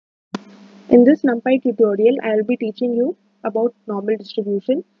In this Numpy tutorial, I will be teaching you about normal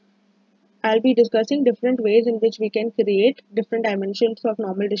distribution. I'll be discussing different ways in which we can create different dimensions of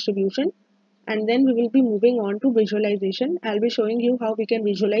normal distribution, and then we will be moving on to visualization. I'll be showing you how we can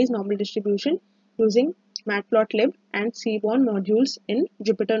visualize normal distribution using matplotlib and seaborn modules in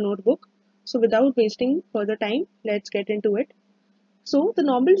Jupyter Notebook. So without wasting further time, let's get into it. So the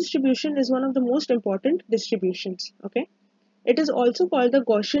normal distribution is one of the most important distributions. Okay. It is also called the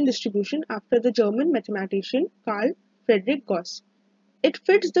Gaussian distribution after the German mathematician Carl Friedrich Gauss. It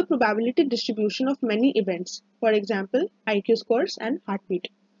fits the probability distribution of many events, for example, IQ scores and heartbeat.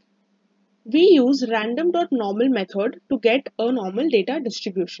 We use random.normal method to get a normal data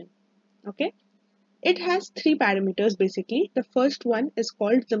distribution. Okay? It has three parameters basically. The first one is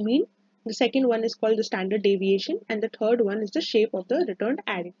called the mean, the second one is called the standard deviation, and the third one is the shape of the returned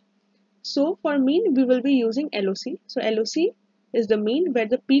array. So for mean, we will be using LOC. So LOC is the mean where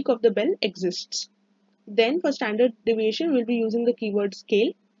the peak of the bell exists. Then for standard deviation, we'll be using the keyword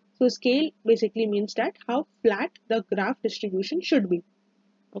scale. So scale basically means that how flat the graph distribution should be.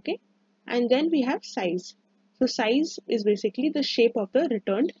 Okay. And then we have size. So size is basically the shape of the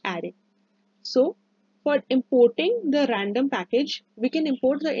returned array. So for importing the random package, we can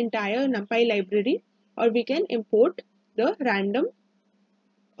import the entire NumPy library, or we can import the random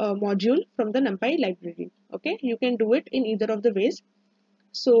module from the NumPy library. Okay, you can do it in either of the ways.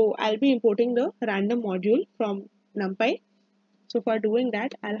 So I'll be importing the random module from NumPy. So for doing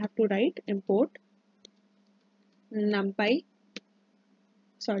that, I'll have to write import NumPy,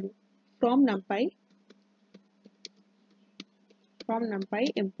 from NumPy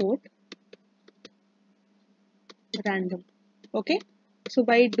import random. Okay, so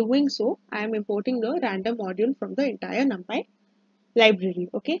by doing so, I am importing the random module from the entire NumPy library.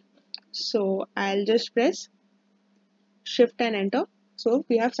 Okay, so I'll just press shift and enter. So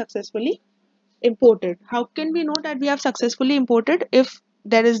we have successfully imported. How can we know that we have successfully imported? If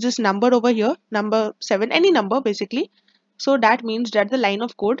there is this number over here, number 7, any number basically, so that means that the line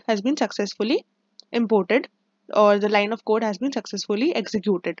of code has been successfully imported, or the line of code has been successfully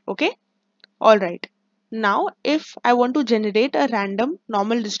executed. Okay, all right. Now if I want to generate a random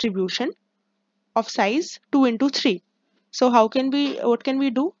normal distribution of size 2 into 3, so what can we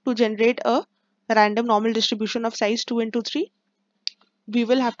do to generate a random normal distribution of size 2 into 3? We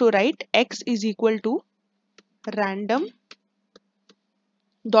will have to write x is equal to random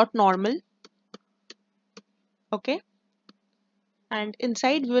dot normal. Okay, and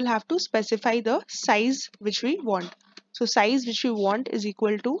inside we will have to specify the size which we want. So size which we want is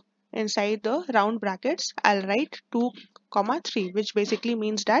equal to, inside the round brackets, I'll write 2 comma 3, which basically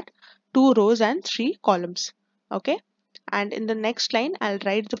means that 2 rows and 3 columns. Okay, and in the next line I'll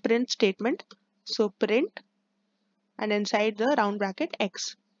write the print statement. So print, and inside the round bracket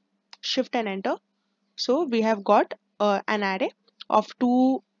x, shift and enter. So we have got an array of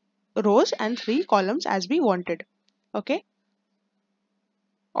 2 rows and 3 columns as we wanted. Okay,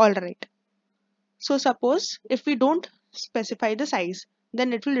 all right. So suppose if we don't specify the size,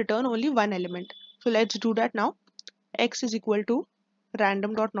 then it will return only one element. So let's do that now. X is equal to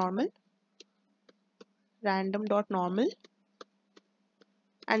random.normal,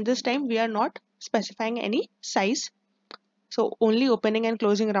 and this time we are not specifying any size. So only opening and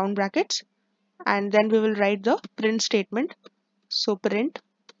closing round brackets, and then we will write the print statement. So print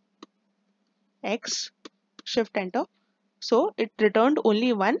x, shift enter. So it returned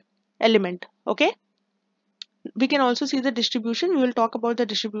only one element. Okay, we can also see the distribution. We will talk about the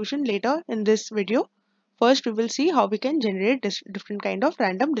distribution later in this video. First we will see how we can generate this different kind of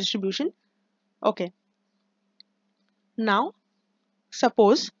random distribution. Okay, now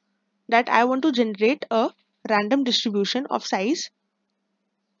suppose that I want to generate a random distribution of size,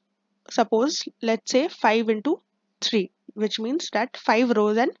 suppose let's say 5 into 3, which means that 5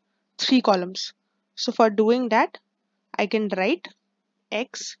 rows and 3 columns. So for doing that, I can write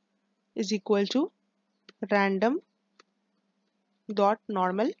x is equal to random dot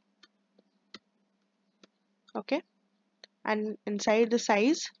normal. Okay, and inside the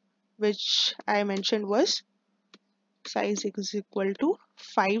size which I mentioned was size is equal to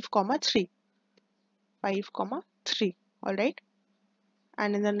 5 comma 3. All right,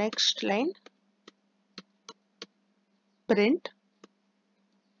 and in the next line print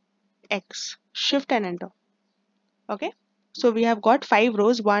x, shift and enter. Okay, so we have got 5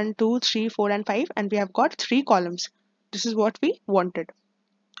 rows, 1 2 3 4 and 5, and we have got 3 columns. This is what we wanted.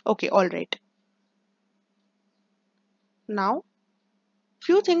 Okay, all right. Now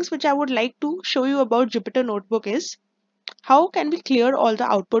few things which I would like to show you about Jupyter Notebook is how can we clear all the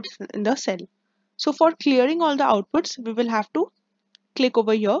outputs in the cell. So for clearing all the outputs, we will have to click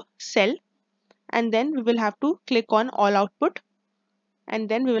over here, cell, and then we will have to click on all output, and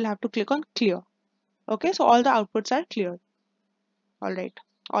then we will have to click on clear. Okay, so all the outputs are clear. All right,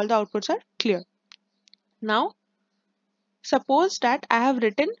 all the outputs are clear. Now suppose that I have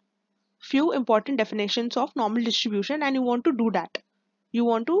written few important definitions of normal distribution and you want to do that. You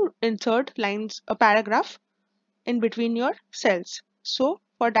want to insert lines, a paragraph in between your cells. So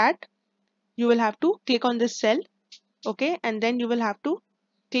for that you will have to click on this cell, okay, and then you will have to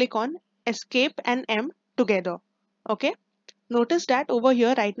click on escape and M together. Okay, notice that over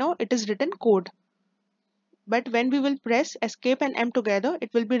here right now it is written code, but when we will press escape and M together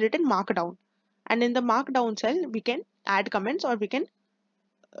it will be written markdown, and in the markdown cell we can add comments or we can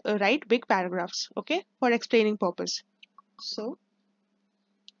write big paragraphs, okay, for explaining purpose. So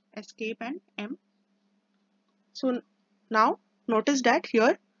escape and M. So now notice that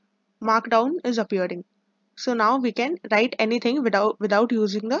here markdown is appearing. So now we can write anything without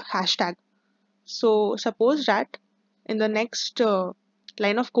using the hashtag. So suppose that in the next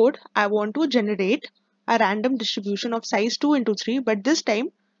line of code I want to generate a random distribution of size 2 into 3, but this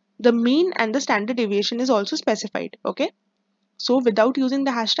time the mean and the standard deviation is also specified. Okay, so without using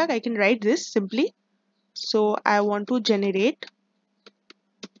the hashtag I can write this simply. So I want to generate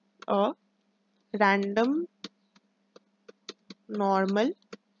a random normal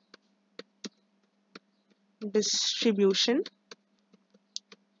distribution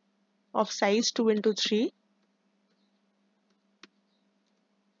of size 2 into 3,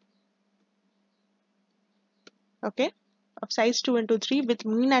 okay, of size 2 into 3 with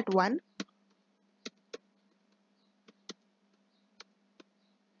mean at 1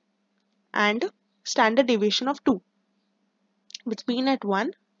 and standard deviation of 2, with mean at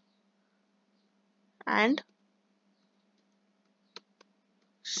 1 and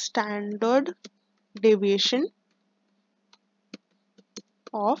standard deviation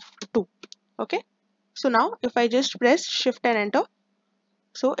of 2. Okay, so now if I just press shift and enter,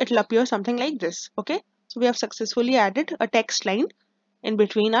 so it will appear something like this. Okay, so we have successfully added a text line in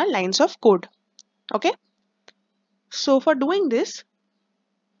between our lines of code. Okay, so for doing this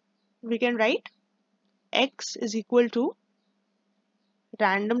we can write x is equal to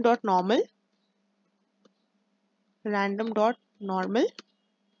random.normal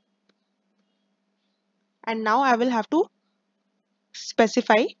and now I will have to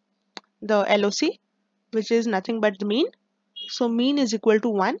specify the LOC, which is nothing but the mean. So mean is equal to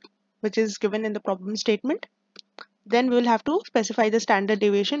 1, which is given in the problem statement. Then we will have to specify the standard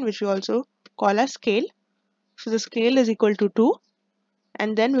deviation, which we also call as scale. So the scale is equal to 2,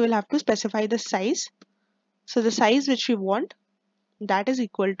 and then we will have to specify the size. So the size which we want, that is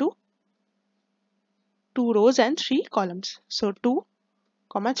equal to 2 rows and 3 columns. So 2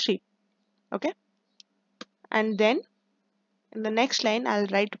 comma 3. Okay, and then in the next line I'll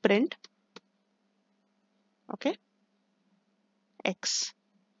write print, okay, x,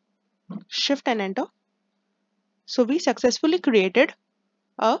 shift and enter. So we successfully created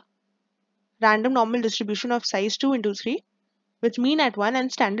a random normal distribution of size 2 into 3 with mean at 1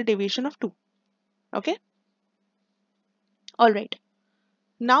 and standard deviation of 2. Okay, all right,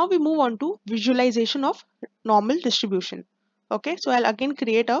 now we move on to visualization of normal distribution. Okay, so I'll again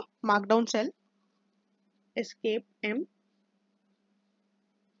create a markdown cell, escape M,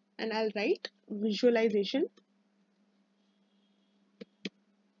 and I'll write visualization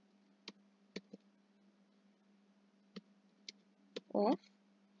of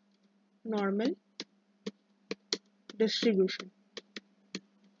normal distribution.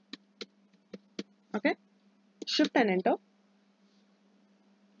 Okay, shift and enter.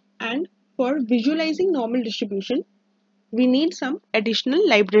 And for visualizing normal distribution we need some additional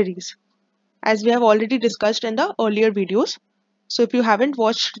libraries, as we have already discussed in the earlier videos. So if you haven't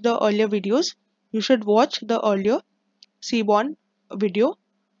watched the earlier videos, you should watch the earlier Seaborn video,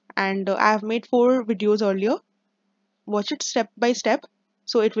 and I have made 4 videos earlier. Watch it step by step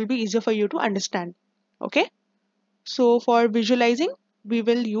so it will be easier for you to understand. Okay, so for visualizing we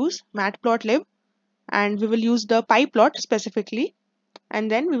will use matplotlib, and we will use the pyplot specifically,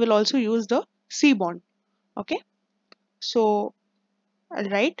 and then we will also use the Seaborn. Okay, so I'll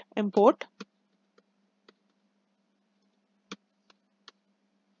write import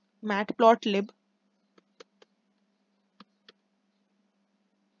matplotlib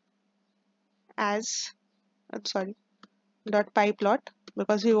as sorry, dot pyplot,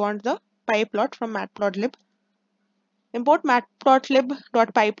 because we want the pyplot from matplotlib. Import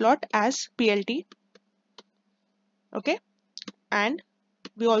matplotlib.pyplot as plt. Okay, and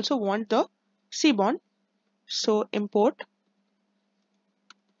we also want the Seaborn, so import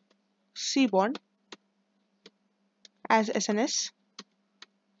Seaborn as SNS.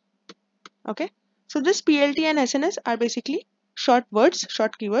 Okay, So this PLT and SNS are basically short words,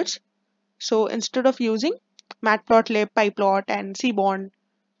 short keywords. So instead of using matplotlib, pyplot, and cbond,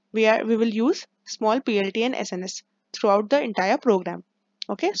 we will use small PLT and SNS throughout the entire program.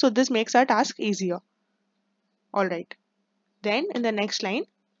 Okay, so this makes our task easier. All right. Then in the next line,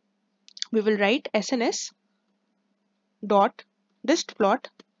 we will write SNS dot dist plot.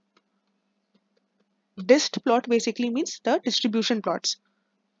 Dist plot basically means the distribution plots.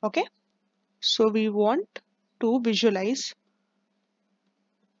 Okay, so we want to visualize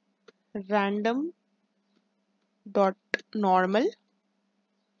random dot normal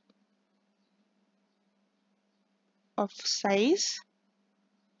of size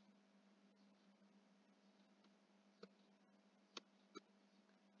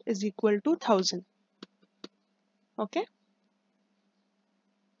is equal to 1000. Okay,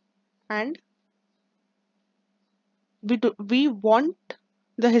 and we want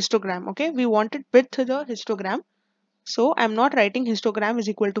the histogram. Okay, we want it with the histogram. So I'm not writing histogram is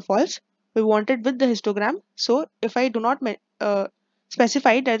equal to false. We want it with the histogram. So if I do not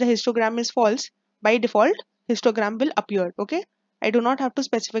specify that the histogram is false, by default histogram will appear. Okay, I do not have to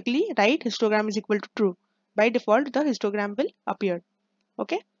specifically write histogram is equal to true. By default the histogram will appear.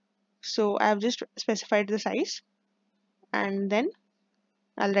 Okay, so I have just specified the size, and then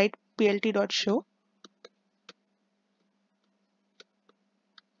I'll write plt.show.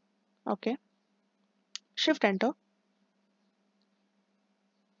 Okay, shift enter.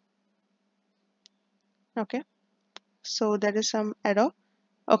 Okay, so there is some error.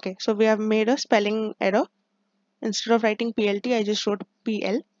 Okay, so we have made a spelling error. Instead of writing PLT, I just wrote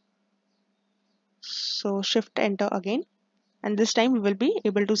PL. So shift enter again, and this time we will be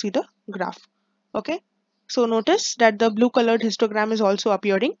able to see the graph. Okay, so notice that the blue colored histogram is also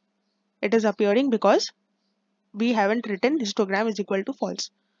appearing. It is appearing because we haven't written histogram is equal to false.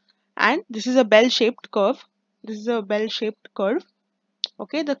 And this is a bell-shaped curve. This is a bell-shaped curve.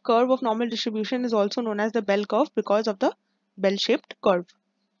 Okay, the curve of normal distribution is also known as the bell curve because of the bell-shaped curve.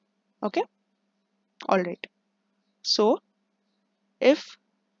 Okay, all right. So if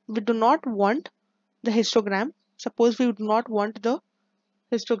we do not want the histogram, suppose we do not want the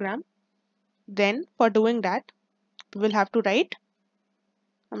histogram, then for doing that we will have to write,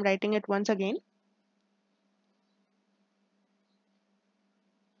 I'm writing it once again,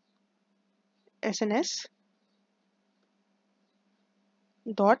 SNS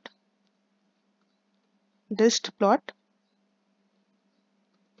dot dist plot,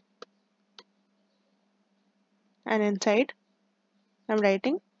 and inside I'm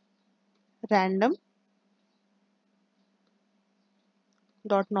writing random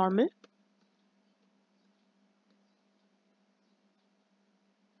dot normal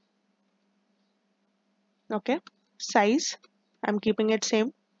okay, size I'm keeping it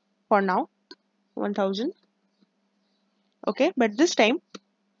same for now, 1000. Okay, but this time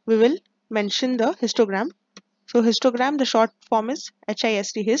we will mention the histogram. So histogram, the short form is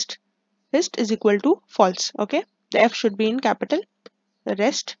HIST. Hist is equal to false. Okay, the F should be in capital, the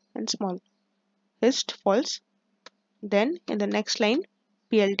rest in small. Hist false. Then in the next line,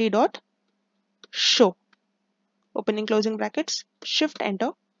 plt dot show, opening closing brackets, shift enter.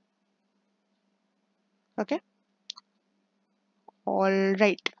 Okay, all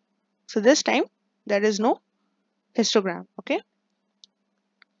right. So this time there is no histogram. Okay,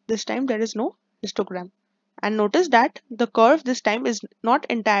 this time there is no histogram. And notice that the curve this time is not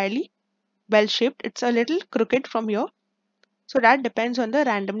entirely bell shaped, it's a little crooked from here. So that depends on the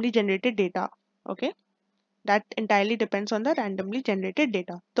randomly generated data. Okay, that entirely depends on the randomly generated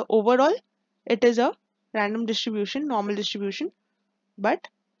data. The overall, it is a random distribution, normal distribution, but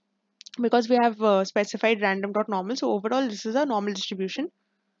because we have specified random dot normal, so overall this is a normal distribution,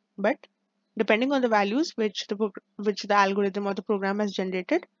 but depending on the values which the algorithm or the program has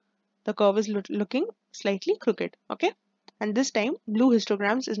generated, the curve is looking slightly crooked. Okay, and this time blue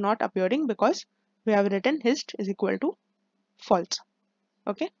histograms is not appearing because we have written hist is equal to false.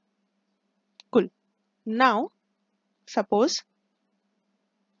 Okay, cool. Now suppose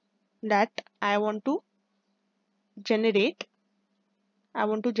that generate I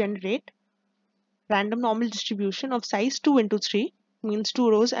want to generate random normal distribution of size 2 into 3, means 2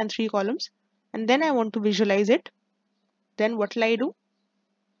 rows and 3 columns, and then I want to visualize it. Then what will I do?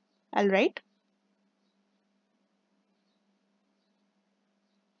 I'll write,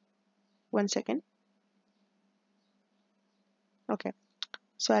 one second. Okay,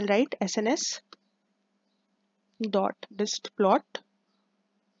 so I'll write SNS dot dist plot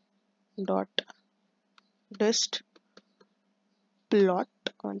dot dist plot,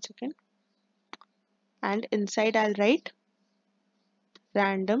 one second, and inside I'll write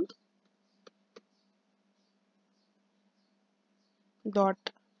random dot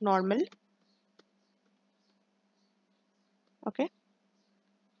normal. Okay,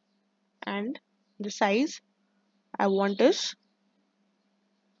 and the size I want is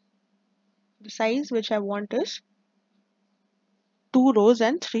the size which I want is 2 rows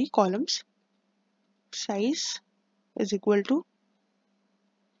and 3 columns. Size is equal to,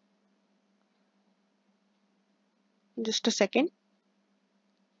 just a second,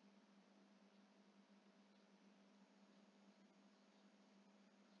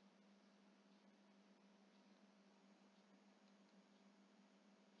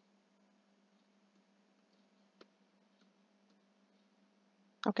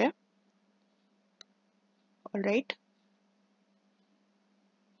 okay, all right.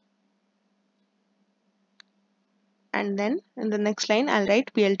 And then in the next line I'll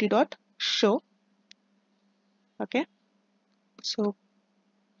write plt dot show. Okay, so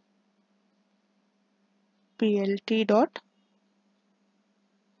plt dot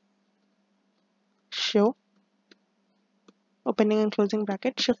show, opening and closing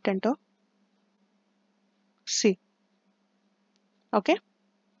bracket, shift enter, C. Okay,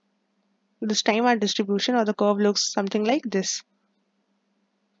 this time our distribution or the curve looks something like this.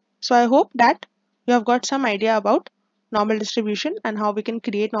 So I hope that you have got some idea about normal distribution and how we can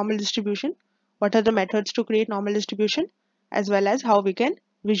create normal distribution, what are the methods to create normal distribution, as well as how we can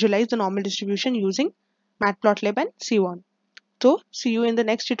visualize the normal distribution using matplotlib and so on. So see you in the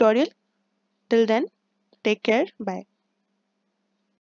next tutorial. Till then, take care. Bye.